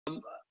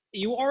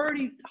You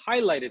already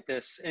highlighted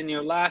this in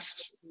your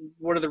last,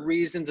 what are the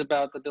reasons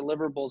about the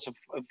deliverables of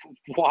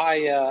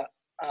why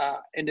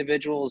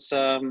individuals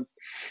no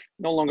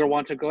longer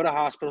want to go to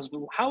hospitals.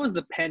 But how has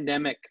the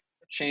pandemic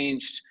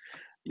changed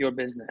your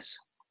business?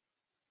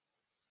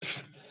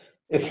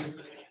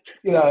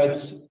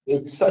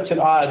 It's such an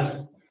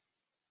odd,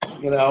 I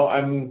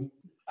don't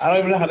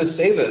even know how to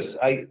say this.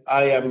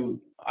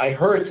 I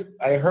hurt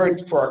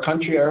for our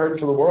country, I hurt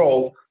for the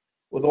world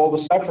with all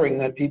the suffering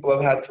that people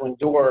have had to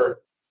endure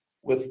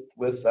with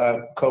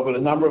COVID.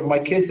 A number of my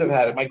kids have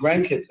had it, my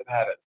grandkids have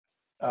had it.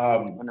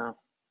 No.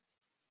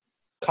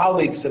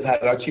 Colleagues have had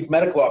it, our chief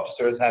medical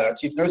officer has had it, our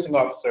chief nursing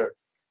officer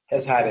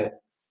has had it.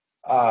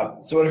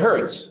 So it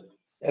hurts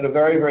at a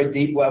very, very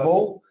deep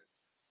level.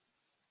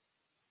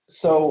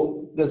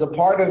 So there's a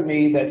part of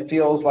me that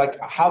feels like,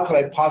 how could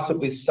I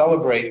possibly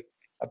celebrate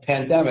a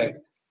pandemic?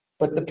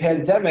 But the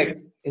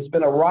pandemic has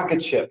been a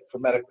rocket ship for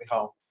Medically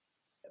Home.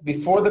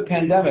 Before the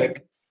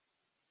pandemic,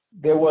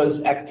 there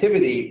was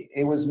activity,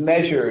 it was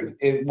measured,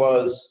 it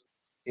was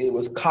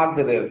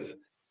cognitive.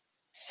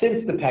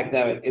 Since the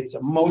pandemic, it's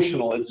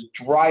emotional, it's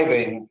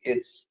driving,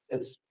 it's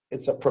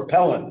a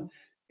propellant.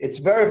 It's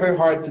very, very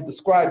hard to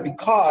describe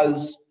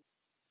because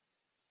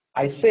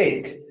I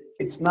think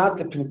it's not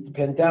the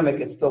pandemic,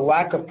 it's the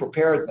lack of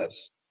preparedness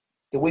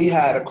that we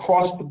had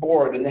across the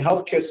board, and the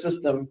healthcare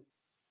system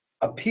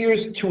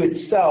appears to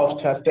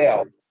itself to have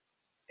failed.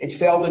 It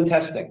failed in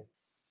testing.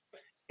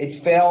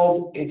 It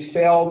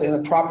failed in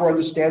a proper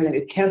understanding.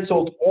 It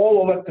canceled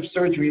all elective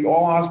surgery in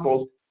all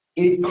hospitals.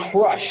 It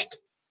crushed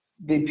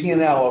the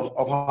P&L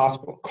of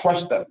hospitals,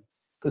 crushed them.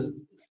 Because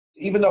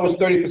even though it was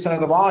 30% of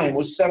the volume, it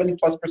was 70+%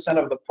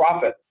 of the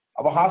profit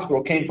of a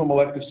hospital came from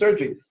elective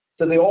surgery.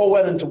 So they all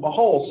went into a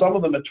hole. Some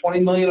of them at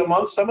 20 million a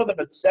month, some of them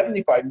at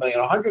 75 million,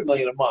 100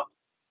 million a month.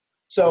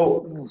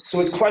 So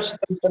it crushed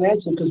them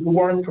financially because we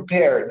weren't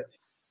prepared.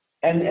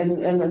 And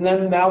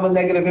then now the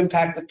negative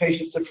impact of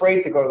patients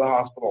afraid to go to the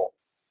hospital.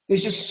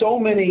 There's just so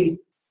many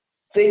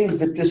things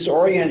that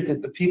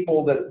disoriented the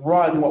people that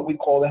run what we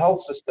call the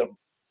health system,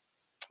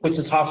 which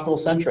is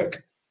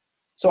hospital-centric.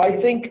 So I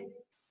think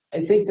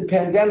the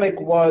pandemic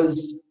was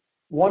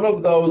one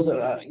of those,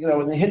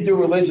 in the Hindu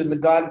religion, the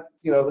god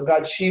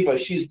Shiva,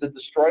 she's the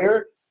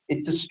destroyer.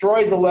 It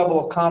destroyed the level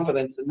of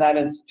confidence in that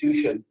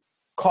institution,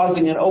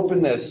 causing an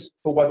openness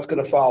for what's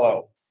going to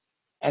follow.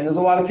 And there's a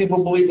lot of people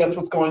who believe that's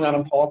what's going on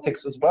in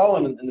politics as well,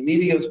 and in the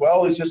media as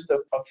well. It's just a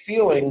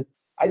feeling.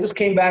 I just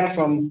came back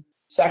from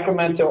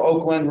Sacramento,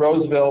 Oakland,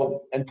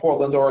 Roseville, and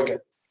Portland, Oregon.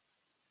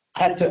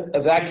 I had to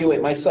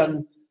evacuate my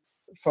son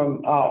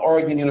from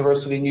Oregon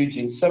University in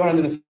Eugene,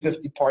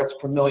 750 parts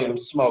per million of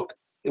smoke.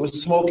 There was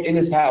smoke in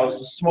his house.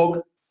 The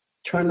smoke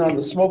turned on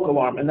the smoke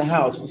alarm in the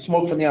house, the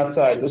smoke from the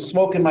outside. There was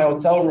smoke in my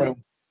hotel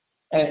room.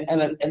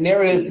 And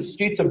there it is. The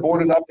streets are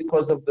boarded up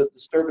because of the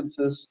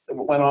disturbances that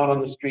went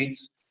on the streets.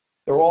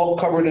 They're all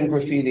covered in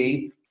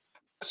graffiti.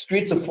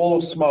 Streets are full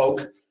of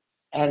smoke.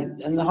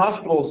 And the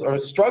hospitals are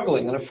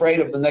struggling and afraid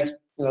of the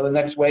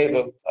next wave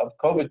of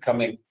COVID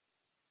coming.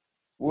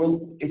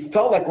 It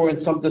felt like we're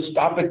in some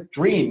dystopic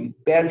dream,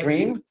 bad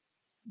dream.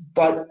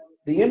 But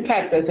the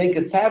impact I think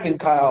it's having,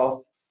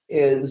 Kyle,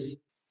 is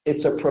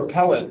it's a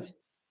propellant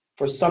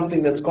for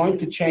something that's going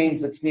to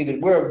change, that's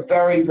needed. We're a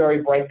very,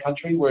 very bright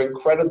country. We're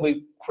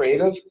incredibly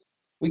creative.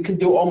 We can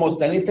do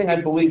almost anything.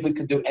 I believe we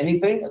could do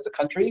anything as a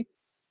country.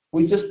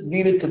 We just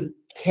needed to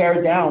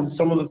tear down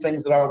some of the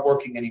things that aren't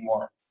working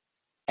anymore.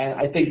 And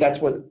I think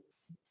that's what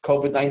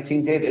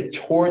COVID-19 did. It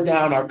tore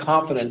down our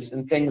confidence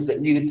in things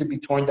that needed to be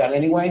torn down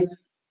anyway.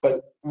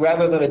 But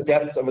rather than a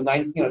death of a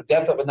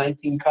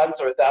 19 cuts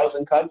or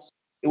 1,000 cuts,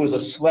 it was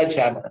a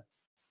sledgehammer.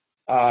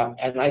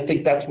 And I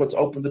think that's what's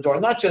opened the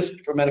door, not just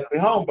for Medically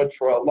Home, but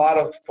for a lot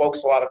of folks,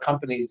 a lot of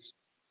companies.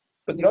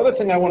 But the other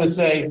thing I want to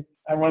say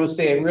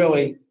it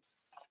really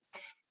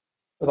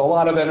with a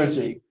lot of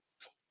energy.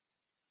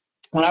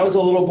 When I was a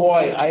little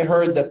boy, I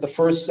heard that the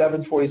first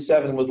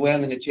 747 was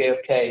landing at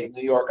JFK in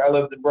New York. I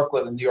lived in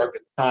Brooklyn in New York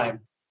at the time.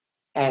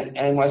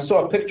 And when I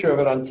saw a picture of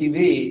it on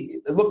TV,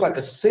 it looked like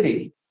a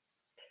city.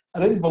 I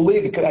didn't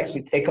believe it could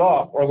actually take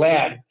off or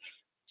land.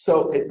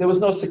 So there was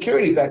no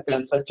security back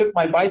then. So I took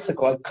my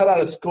bicycle, I cut out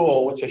of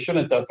school, which I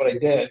shouldn't have, but I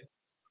did.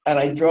 And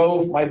I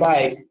drove my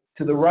bike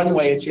to the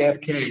runway at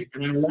JFK.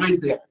 And I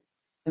lined there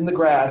in the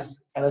grass.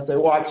 And as I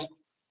watched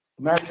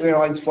American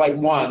Airlines Flight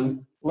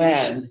 1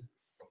 land,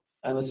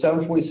 and the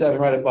 747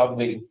 right above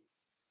me.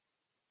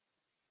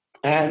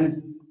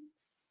 And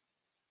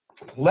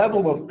the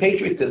level of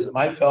patriotism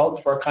I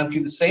felt for our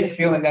country, the same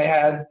feeling I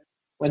had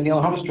when Neil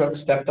Armstrong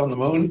stepped on the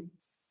moon.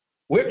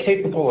 We're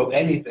capable of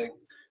anything,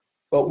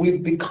 but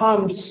we've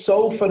become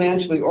so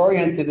financially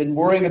oriented and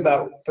worrying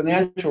about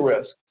financial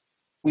risk.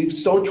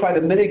 We've so tried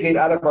to mitigate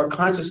out of our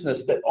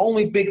consciousness that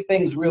only big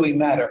things really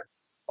matter.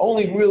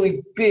 Only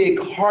really big,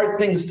 hard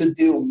things to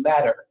do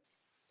matter.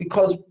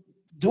 Because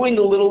doing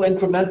the little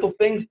incremental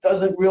things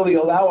doesn't really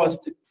allow us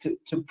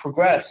to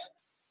progress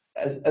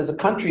as a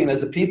country and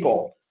as a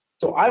people.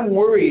 So I'm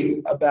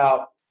worried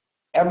about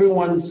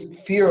everyone's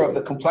fear of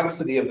the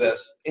complexity of this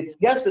it's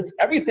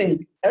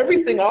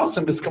everything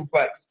awesome is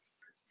complex.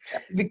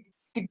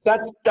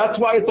 That's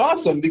why it's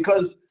awesome,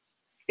 because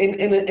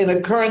in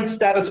a current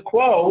status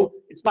quo,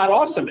 it's not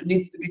awesome. It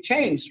needs to be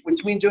changed, which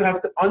means you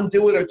have to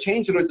undo it or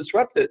change it or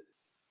disrupt it.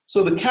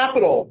 So the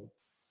capital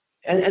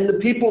and the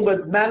people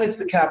that manage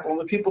the capital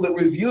and the people that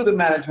review the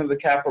management of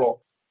the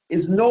capital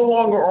is no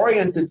longer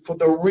oriented for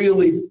the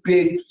really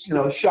big,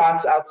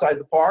 shots outside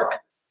the park.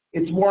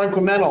 It's more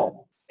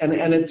incremental, and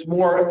it's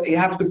more, you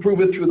have to prove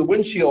it through the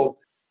windshield,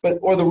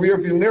 or the rear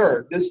view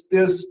mirror.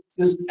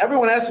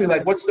 Everyone asks me,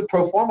 like, what's the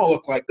pro forma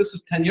look like? This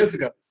is 10 years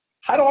ago.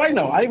 How do I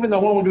know? I even know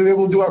when we'll be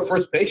able to do our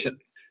first patient.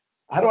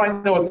 How do I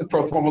know what the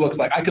pro forma looks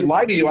like? I could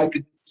lie to you. I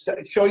could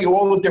show you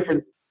all the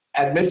different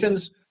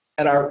admissions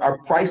and our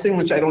pricing,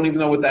 which I don't even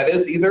know what that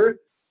is either.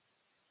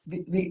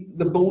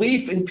 The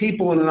belief in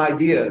people and in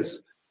ideas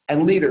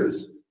and leaders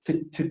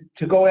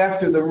to go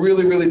after the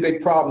really, really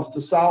big problems,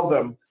 to solve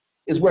them,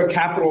 is where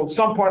capital,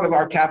 some part of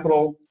our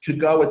capital should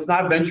go. It's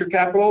not venture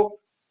capital,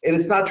 and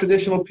it's not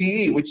traditional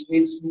PE, which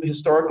needs some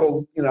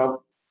historical,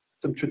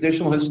 some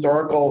traditional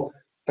historical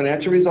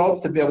financial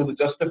results to be able to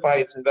justify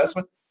its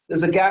investment.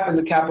 There's a gap in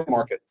the capital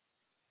market,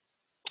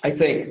 I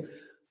think,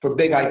 for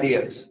big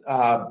ideas.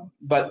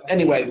 But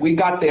anyway, we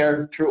got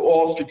there through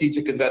all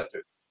strategic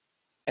investors.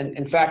 And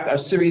in fact, our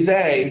Series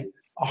A,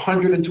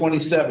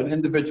 127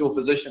 individual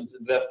physicians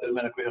invested in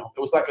Medical Home. It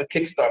was like a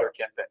Kickstarter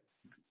campaign.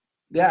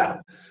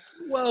 Yeah.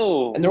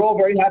 Whoa. And they're all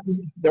very happy.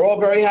 They're all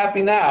very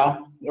happy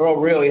now. They're all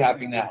really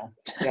happy now.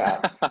 Yeah.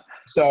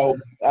 So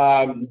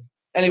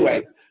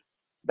anyway,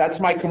 that's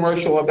my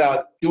commercial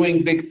about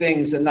doing big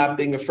things and not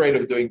being afraid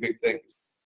of doing big things.